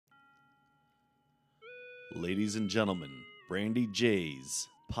Ladies and gentlemen, Brandy J's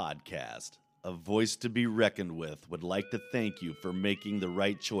podcast, A Voice to Be Reckoned With, would like to thank you for making the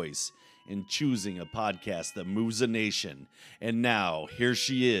right choice in choosing a podcast that moves a nation. And now, here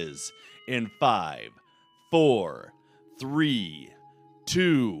she is in 5, 4, 3,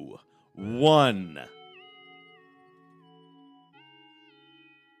 2, 1.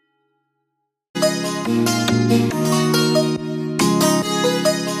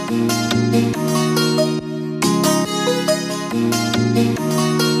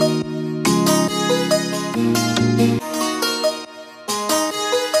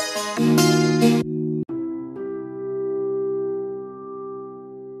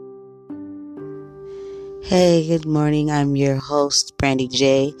 Hey, good morning. I'm your host, Brandy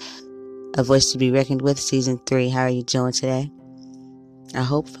J, A Voice to Be Reckoned With, Season 3. How are you doing today? I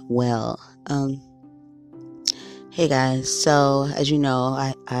hope well. Hey guys, so as you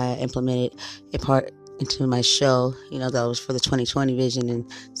know, I implemented a part into my show, that was for the 2020 vision,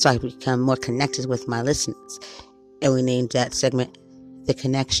 and so I could become more connected with my listeners. And we named that segment The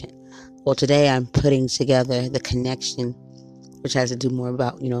Connection. Well, today I'm putting together The Connection, which has to do more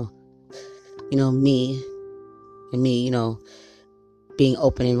about, me, and me, being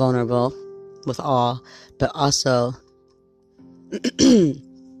open and vulnerable with all, but also the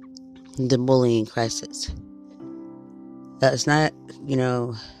bullying crisis. It's not,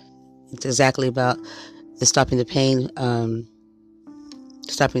 it's exactly about the Stopping the Pain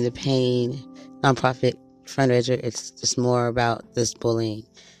nonprofit fundraiser. It's just more about this bullying,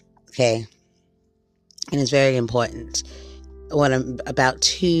 okay? And it's very important. What I'm about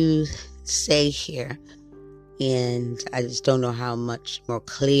to say here, and I just don't know how much more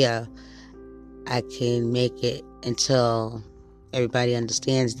clear I can make it until everybody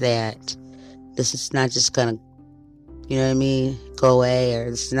understands that this is not just gonna, go away, or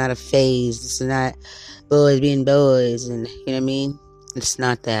this is not a phase. This is not boys being boys, and it's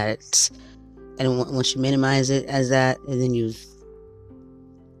not that. And once you minimize it as that, and then you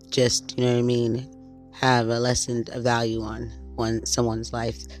just, have a lesson of value on someone's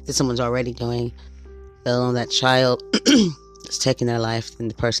life that someone's already doing, let alone that child is taking their life,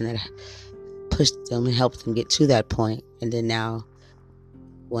 and the person that pushed them and helped them get to that point. And then now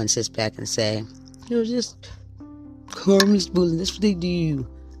one sits back and say, just harmless bullying, that's what they do.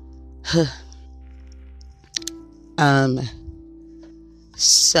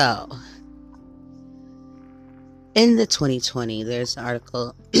 So in the 2020, there's an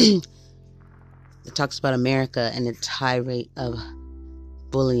article that talks about America and the high rate of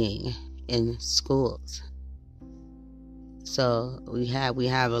bullying in schools. So we have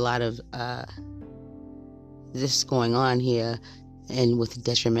a lot of this going on here, and with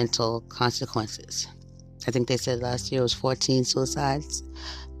detrimental consequences. I think they said last year was 14 suicides.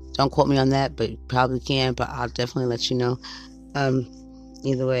 Don't quote me on that, but you probably can, but I'll definitely let you know.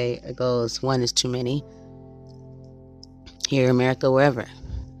 Either way it goes, one is too many. Here in America, wherever.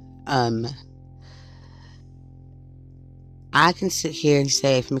 I can sit here and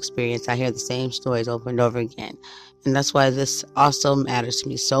say from experience, I hear the same stories over and over again. And that's why this also matters to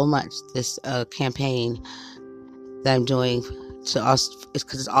me so much, this campaign that I'm doing, is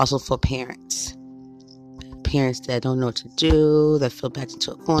because it's also for parents. Parents that don't know what to do, that feel backed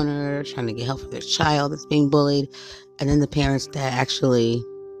into a corner, trying to get help for their child that's being bullied. And then the parents that actually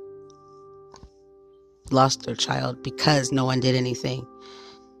lost their child because no one did anything.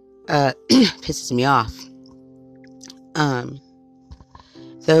 Pisses me off.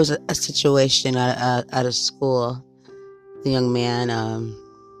 There was a situation at a school. The young man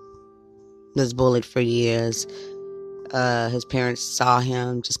was bullied for years. His parents saw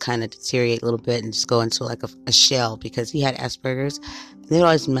him just kind of deteriorate a little bit and just go into like a shell because he had Asperger's. They would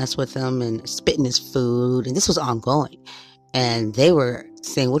always mess with him and spit in his food, and this was ongoing. And they were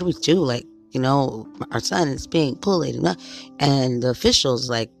saying, "What do we do? Like, our son is being bullied," and the officials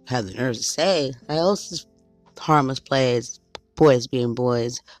have the nerves to say, "Oh, this is harmless play. It's boys being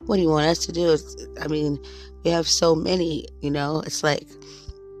boys. What do you want us to do?" We have so many. It's like,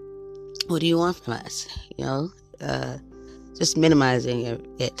 what do you want from us? Just minimizing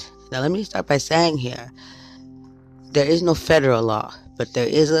it. Now, let me start by saying here, there is no federal law, but there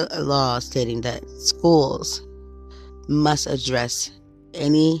is a law stating that schools must address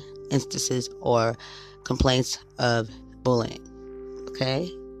any instances or complaints of bullying. Okay?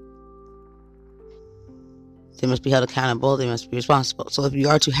 They must be held accountable. They must be responsible. So if you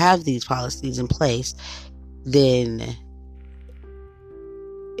are to have these policies in place, then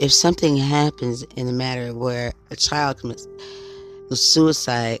if something happens in a matter where a child commits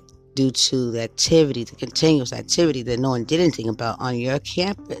suicide due to the continuous activity that no one did anything about on your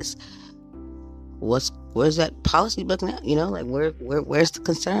campus, what's where's that policy book now? Like where's the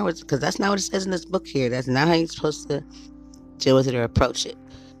concern? Because that's not what it says in this book here. That's not how you're supposed to deal with it or approach it.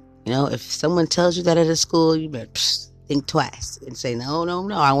 If someone tells you that at a school, you better think twice and say, no,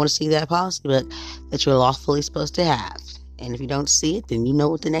 I want to see that policy book that you're lawfully supposed to have. And if you don't see it, then you know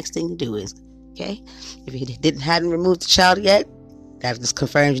what the next thing to do is. Okay? If you hadn't removed the child yet, that just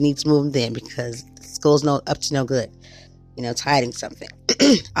confirms you need to move them then, because the school's up to no good. It's hiding something.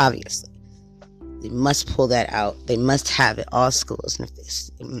 Obviously. They must pull that out. They must have it, all schools.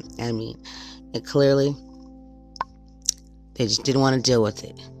 And clearly, they just didn't want to deal with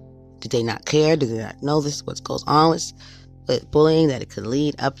it. Did they not care? Did they not know this? What goes on with bullying, that it could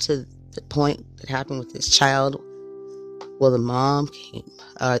lead up to the point that happened with this child? Well, the mom came,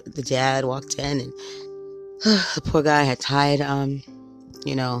 the dad walked in, and the poor guy had tied,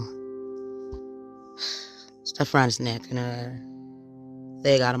 stuff around his neck, and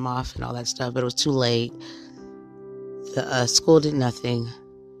they got him off and all that stuff, but it was too late. The school did nothing.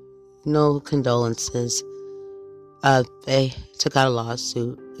 No condolences. They took out a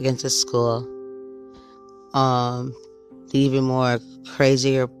lawsuit against the school. The even more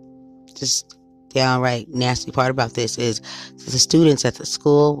crazier, just downright nasty part about this is the students at the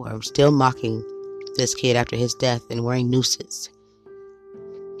school were still mocking this kid after his death and wearing nooses.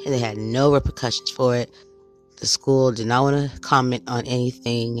 And they had no repercussions for it. The school did not want to comment on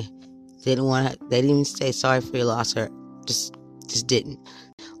anything. They didn't even say sorry for your loss, or just didn't.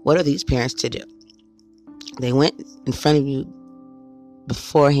 What are these parents to do? They went in front of you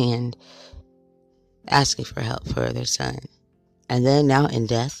beforehand asking for help for their son. And then now in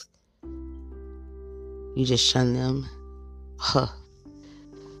death, you just shun them.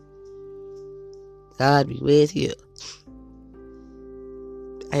 God be with you.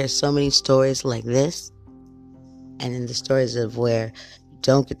 I hear so many stories like this. And then the stories of where you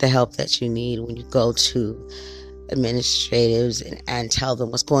don't get the help that you need when you go to administratives and tell them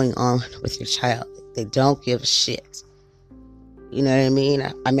what's going on with your child. They don't give a shit. You know what I mean?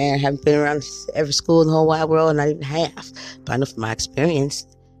 I haven't been around every school in the whole wide world, not even half. But I know from my experience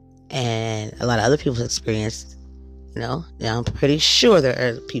and a lot of other people's experience, now I'm pretty sure there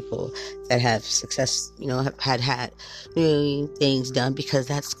are people that have success, have had things done because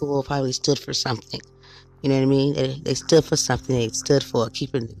that school probably stood for something. You know what I mean? They stood for something. They stood for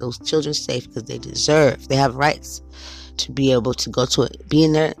keeping those children safe because they have rights to be able to be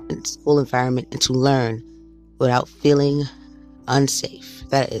in their school environment and to learn without feeling unsafe.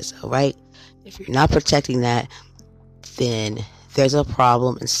 That is a right. If you're not protecting that, then there's a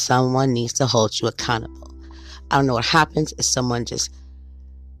problem and someone needs to hold you accountable. I don't know what happens if someone just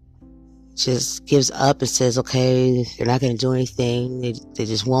gives up and says, okay, they're not going to do anything. They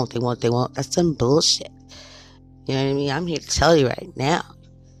just won't. They won't. That's some bullshit. You know what I mean? I'm here to tell you right now.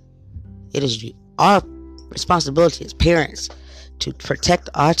 It is our responsibility as parents to protect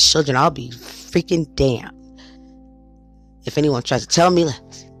our children. I'll be freaking damned if anyone tries to tell me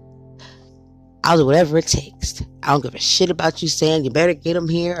less. I'll do whatever it takes. I don't give a shit about you saying you better get them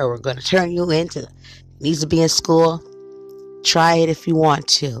here or we're going to turn you into needs to be in school. Try it if you want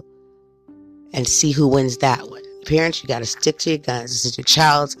to and see who wins that one. Parents, you got to stick to your guns. This is your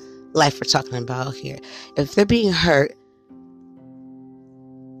child's life we're talking about here. If they're being hurt,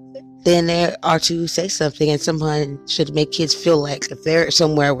 then they are to say something, and someone should make kids feel like if they're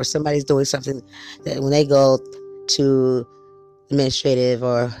somewhere where somebody's doing something, that when they go to administrative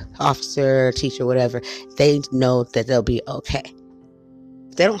or officer or teacher, whatever, they know that they'll be okay.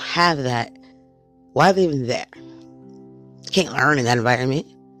 If they don't have that, why are they even there? You can't learn in that environment.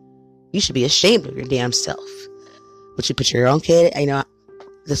 You should be ashamed of your damn self. But you put your own kid,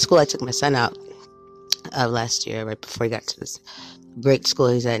 the school I took my son out of last year, right before he got to this great school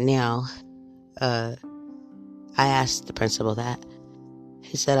he's at now, I asked the principal that.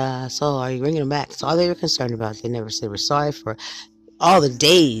 He said, so are you bringing him back? That's all they were concerned about. They never said we're sorry for all the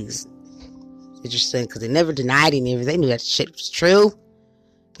days. They just said, because they never denied him. They knew that shit was true.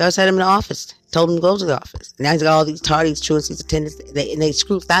 They always had him in the office. Told him to go to the office. And now he's got all these tardies, truancies, attendance. And they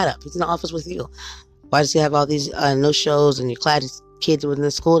screwed that up. He's in the office with you. Why does he have all these no-shows and your class kids within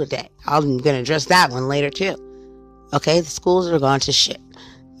the school today? I'm going to address that one later, too. Okay? The schools are gone to shit.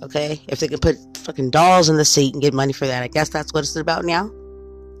 Okay? If they can put fucking dolls in the seat and get money for that, I guess that's what it's about now.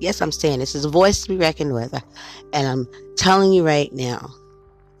 Yes, I'm saying this is a voice to be reckoned with. And I'm telling you right now,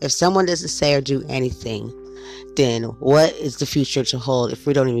 if someone doesn't say or do anything, then what is the future to hold if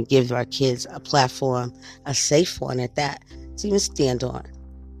we don't even give our kids a platform, a safe one at that, to even stand on?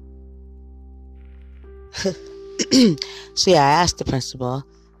 So yeah, I asked the principal.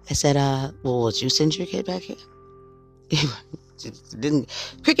 I said, well, would you send your kid back here? Didn't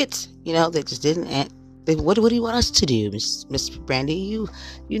crickets, they just didn't What do you want us to do, Miss Brandy? You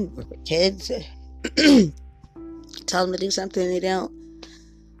work with kids. Tell them to do something and they don't.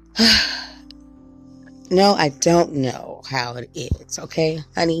 No, I don't know how it is, okay,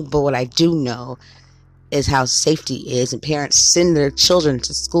 honey? But what I do know is how safety is, and parents send their children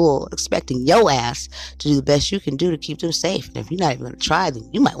to school expecting your ass to do the best you can do to keep them safe. And if you're not even going to try, then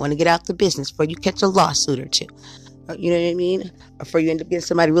you might want to get out the business before you catch a lawsuit or two. You know what I mean? Or before you end up getting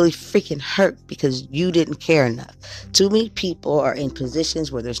somebody really freaking hurt because you didn't care enough. Too many people are in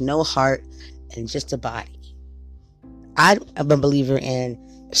positions where there's no heart and just a body. I'm a believer in,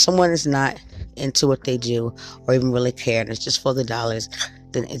 if someone is not into what they do or even really care and it's just for the dollars,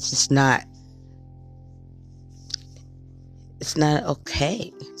 then it's not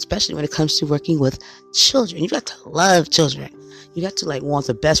okay, especially when it comes to working with children. You got to love children. You got to want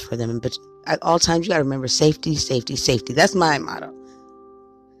the best for them, but at all times you got to remember safety. That's my motto.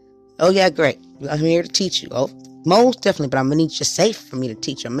 Oh yeah, great, I'm here to teach you. Oh, most definitely, but I'm gonna need you safe for me to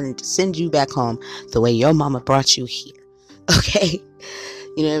teach you. I'm gonna need to send you back home the way your mama brought you here. Okay,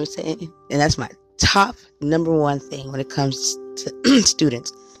 you know what I'm saying? And that's my top number one thing when it comes to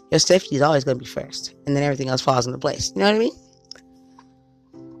students. Your safety is always going to be first, and then everything else falls into place. You know what I mean?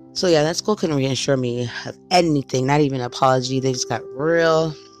 So yeah, that school couldn't reassure me of anything, not even an apology. They just got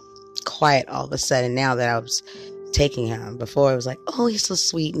real quiet all of a sudden now that I was taking him. Before it was like, oh, he's so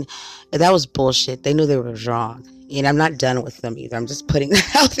sweet, and that was bullshit. They knew they were wrong, and I'm not done with them either. I'm just putting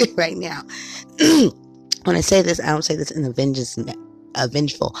that out there right now. When I say this, I don't say this in a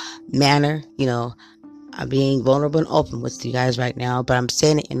vengeful manner. You know, I'm being vulnerable and open with you guys right now, but I'm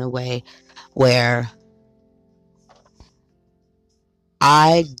saying it in a way where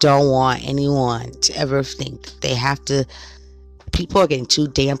I don't want anyone to ever think that they have to. People are getting too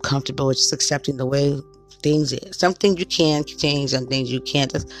damn comfortable with just accepting the way things is. Some things you can change, some things you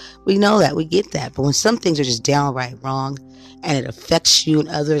can't. We know that, we get that. But when some things are just downright wrong and it affects you and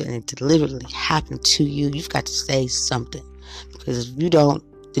others and it deliberately happened to you, you've got to say something. Because if you don't,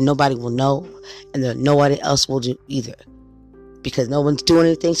 then nobody will know, and then nobody else will do either. Because no one's doing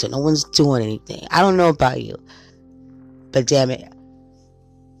anything, so no one's doing anything. I don't know about you, but damn it,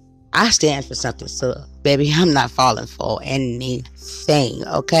 I stand for something. So, baby, I'm not falling for anything,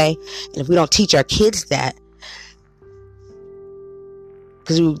 okay? And if we don't teach our kids that,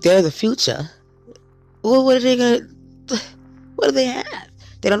 because they're the future, well, what do they have?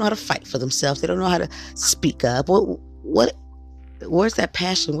 They don't know how to fight for themselves. They don't know how to speak up. Where's that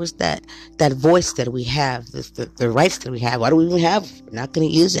passion? Where's that voice that we have, the rights that we have? Why do we even have it? We're not going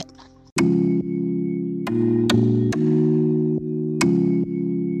to use it.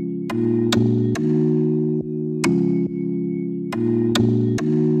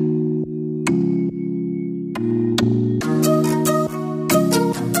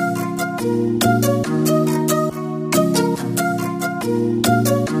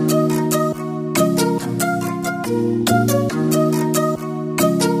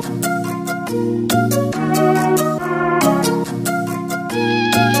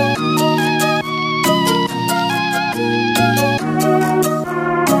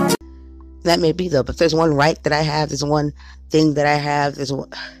 That may be though, but there's one right that I have, there's one thing that I have, there's one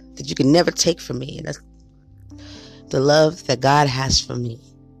that you can never take from me, and that's the love that God has for me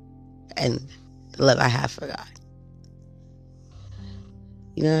and the love I have for God.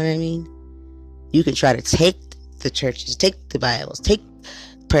 You know what I mean? You can try to take the churches, take the Bibles, take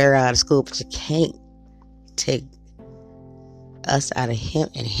prayer out of school, but you can't take us out of him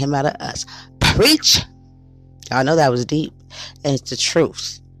and him out of us. Preach! Y'all know that was deep, and it's the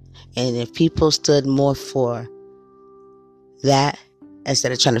truth. And if people stood more for that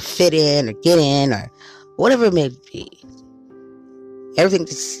instead of trying to fit in or get in or whatever it may be, everything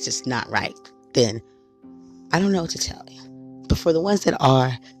is just not right, then I don't know what to tell you. But for the ones that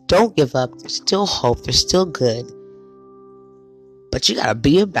are, don't give up. There's still hope. There's still good. But you got to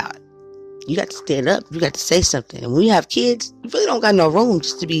be about it. You got to stand up. You got to say something. And when you have kids, you really don't got no room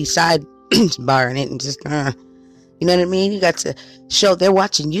just to be side barring it and just, you know what I mean? You got to show they're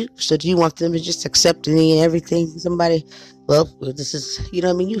watching you. So do you want them to just accept any and everything? Somebody, well, this is, you know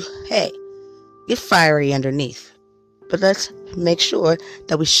what I mean? Hey, get fiery underneath. But let's make sure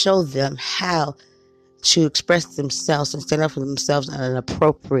that we show them how to express themselves and stand up for themselves in an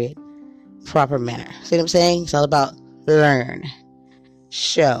appropriate, proper manner. See what I'm saying? It's all about learn,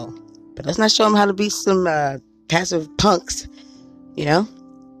 show. But let's not show them how to be some passive punks, you know?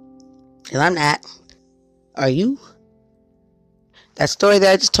 Because I'm not. Are you? That story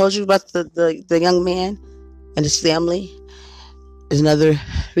that I just told you about the young man and his family is another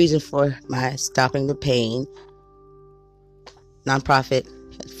reason for my Stopping the Pain nonprofit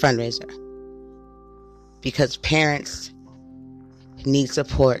fundraiser. because parents need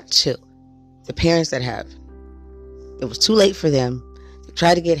support too. The parents that it was too late for them to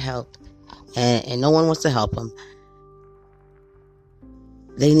try to get help, and no one wants to help them.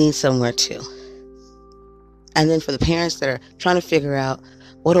 They need somewhere too. And then for the parents that are trying to figure out,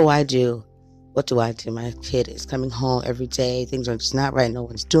 what do I do? What do I do? My kid is coming home every day. Things are just not right. No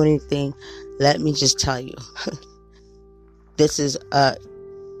one's doing anything. Let me just tell you, this is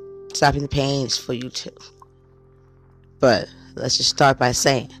stopping the pain is for you too. But let's just start by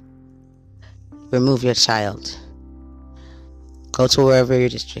saying, remove your child. Go to wherever your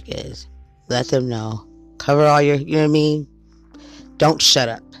district is. Let them know. Cover all your, you know what I mean? Don't shut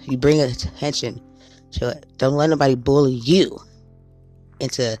up. You bring attention to it. Don't let nobody bully you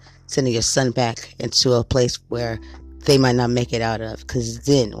into sending your son back into a place where they might not make it out of. Because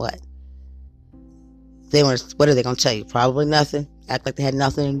then what? What are they going to tell you? Probably nothing. Act like they had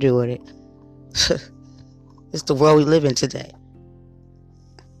nothing to do with it. It's the world we live in today.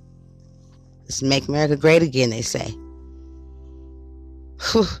 Let's make America great again, they say.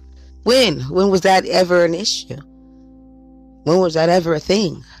 When was that ever an issue? When was that ever a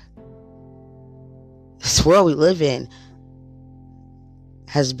thing? This world we live in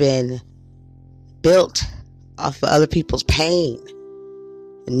has been built off of other people's pain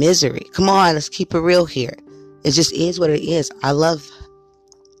and misery. Come on, let's keep it real here. It just is what it is. I love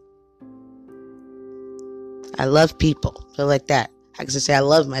people. Feel like that. I can just say I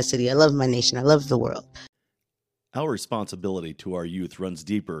love my city. I love my nation. I love the world. Our responsibility to our youth runs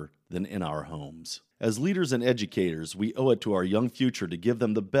deeper than in our homes. As leaders and educators, we owe it to our young future to give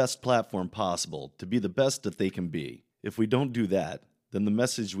them the best platform possible to be the best that they can be. If we don't do that, then the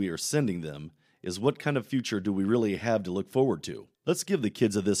message we are sending them is, what kind of future do we really have to look forward to? Let's give the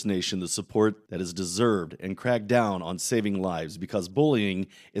kids of this nation the support that is deserved and crack down on saving lives, because bullying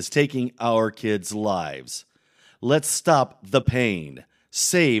is taking our kids' lives. Let's stop the pain.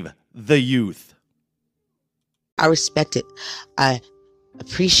 Save the youth. I respect it. I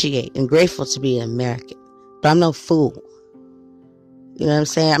appreciate and grateful to be an American. But I'm no fool. You know what I'm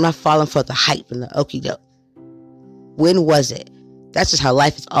saying? I'm not falling for the hype and the okie doke. When was it? That's just how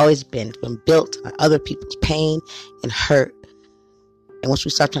life has always been. It's been built on other people's pain and hurt. And once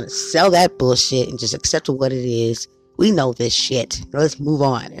we start trying to sell that bullshit and just accept what it is, we know this shit. Now let's move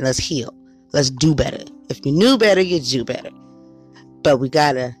on and let's heal. Let's do better. If you knew better, you do better. But we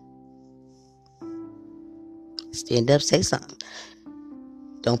gotta stand up, say something.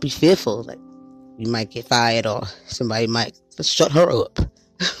 Don't be fearful. Like, you might get fired or somebody might shut her up.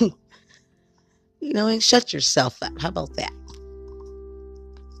 You know, and shut yourself up. How about that?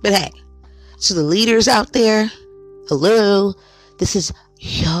 But hey, to the leaders out there, hello, this is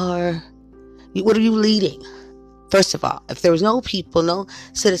what are you leading? First of all, if there was no people, no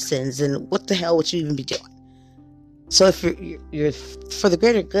citizens, then what the hell would you even be doing? So if you're for the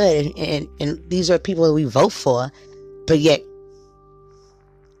greater good, and these are people that we vote for, but yet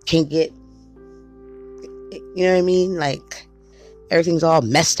can get, you know what I mean? Like, everything's all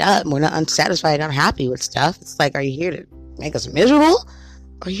messed up and we're not unsatisfied, unhappy with stuff. It's like, are you here to make us miserable?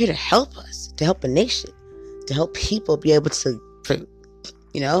 Or are you here to help us, to help a nation, to help people be able to,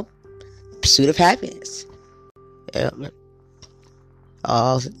 pursuit of happiness? The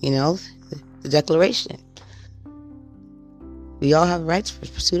Declaration. We all have rights for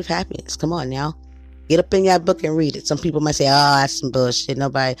pursuit of happiness. Come on now. Get up in that book and read it. Some people might say, that's some bullshit.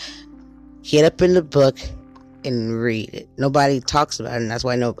 Nobody. Get up in the book and read it. Nobody talks about it, and that's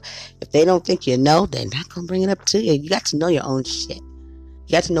why if they don't think you know, they're not going to bring it up to you. You got to know your own shit.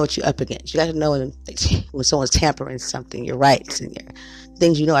 You got to know what you're up against. You got to know when someone's tampering something, your rights and your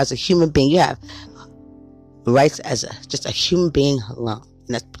things. You know, as a human being, you have rights as just a human being alone.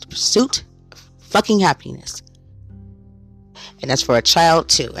 And that's the pursuit of fucking happiness. And that's for a child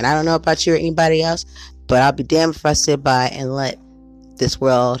too. And I don't know about you or anybody else, but I'll be damned if I sit by and let this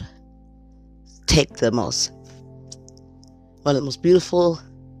world take one of the most beautiful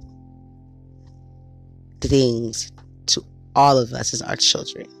things to all of us as our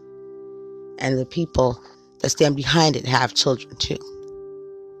children. And the people that stand behind it have children too.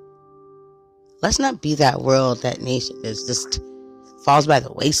 Let's not be that world, that nation that just falls by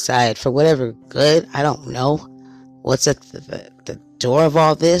the wayside for whatever good. I don't know what's at the door of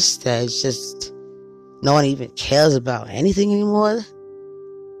all this, that it's just no one even cares about anything anymore.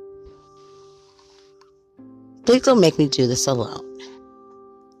 Please don't make me do this alone.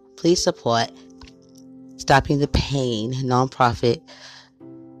 Please support Stopping the Pain nonprofit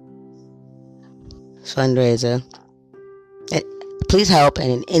fundraiser. And please help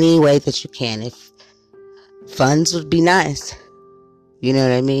in any way that you can. If funds would be nice, you know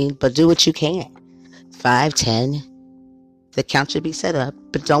what I mean, but do what you can. 5, 10. The count should be set up,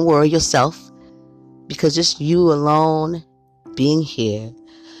 but don't worry yourself, because just you alone being here,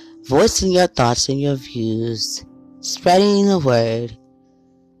 voicing your thoughts and your views, spreading the word,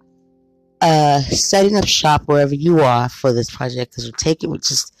 setting up shop wherever you are for this project,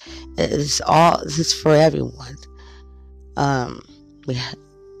 because this is for everyone.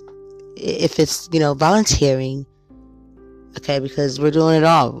 If it's, volunteering, okay, because we're doing it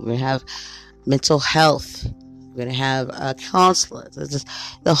all. We're going to have mental health. We're going to have counselors. It's just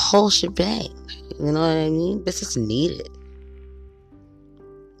the whole shebang. You know what I mean? This is needed.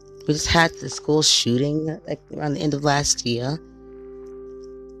 We just had the school shooting around the end of last year.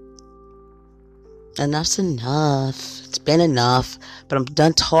 Enough's enough. It's been enough. But I'm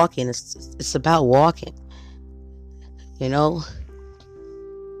done talking. It's about walking.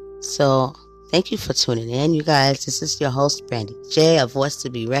 So, thank you for tuning in, you guys. This is your host, Brandy J, a voice to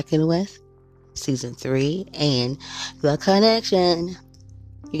be reckoned with, season 3, and The Connection.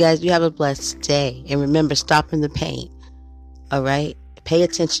 You guys, you have a blessed day. And remember, stopping the pain. All right? Pay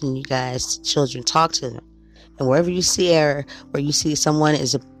attention, you guys, to children. Talk to them. And wherever you see error, where you see someone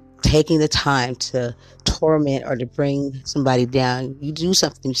is taking the time to torment or to bring somebody down, you do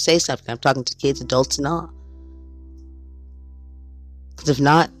something, you say something. I'm talking to kids, adults, and all. Because if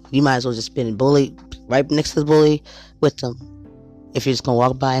not, you might as well just been bullied right next to the bully with them. If you're just going to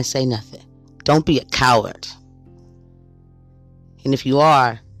walk by and say nothing. Don't be a coward. And if you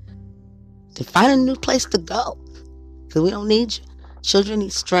are, then find a new place to go. Because we don't need you. Children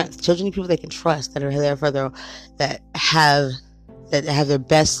need strength. Children need people they can trust, that are there for that have their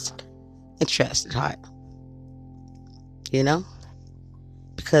best interest at heart.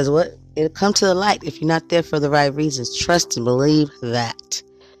 Because it'll come to the light if you're not there for the right reasons. Trust and believe that.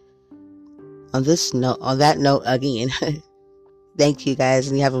 On that note again, thank you guys,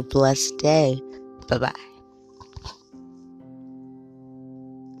 and you have a blessed day. Bye-bye.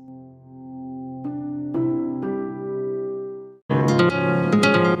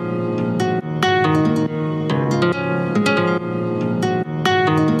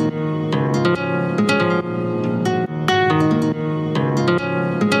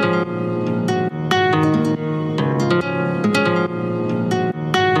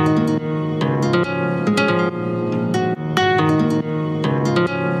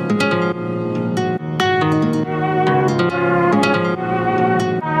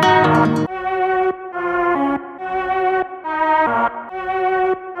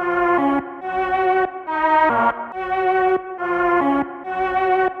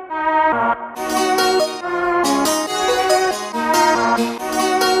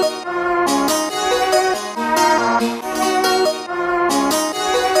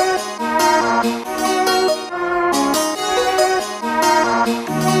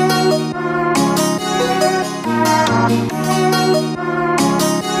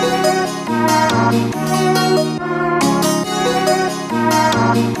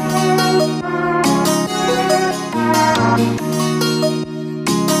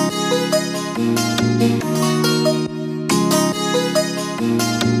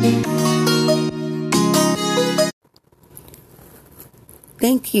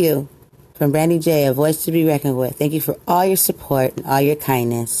 Thank you. From Brandy J, a voice to be reckoned with. Thank you for all your support and all your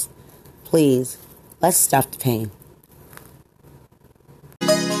kindness. Please, let's stop the pain.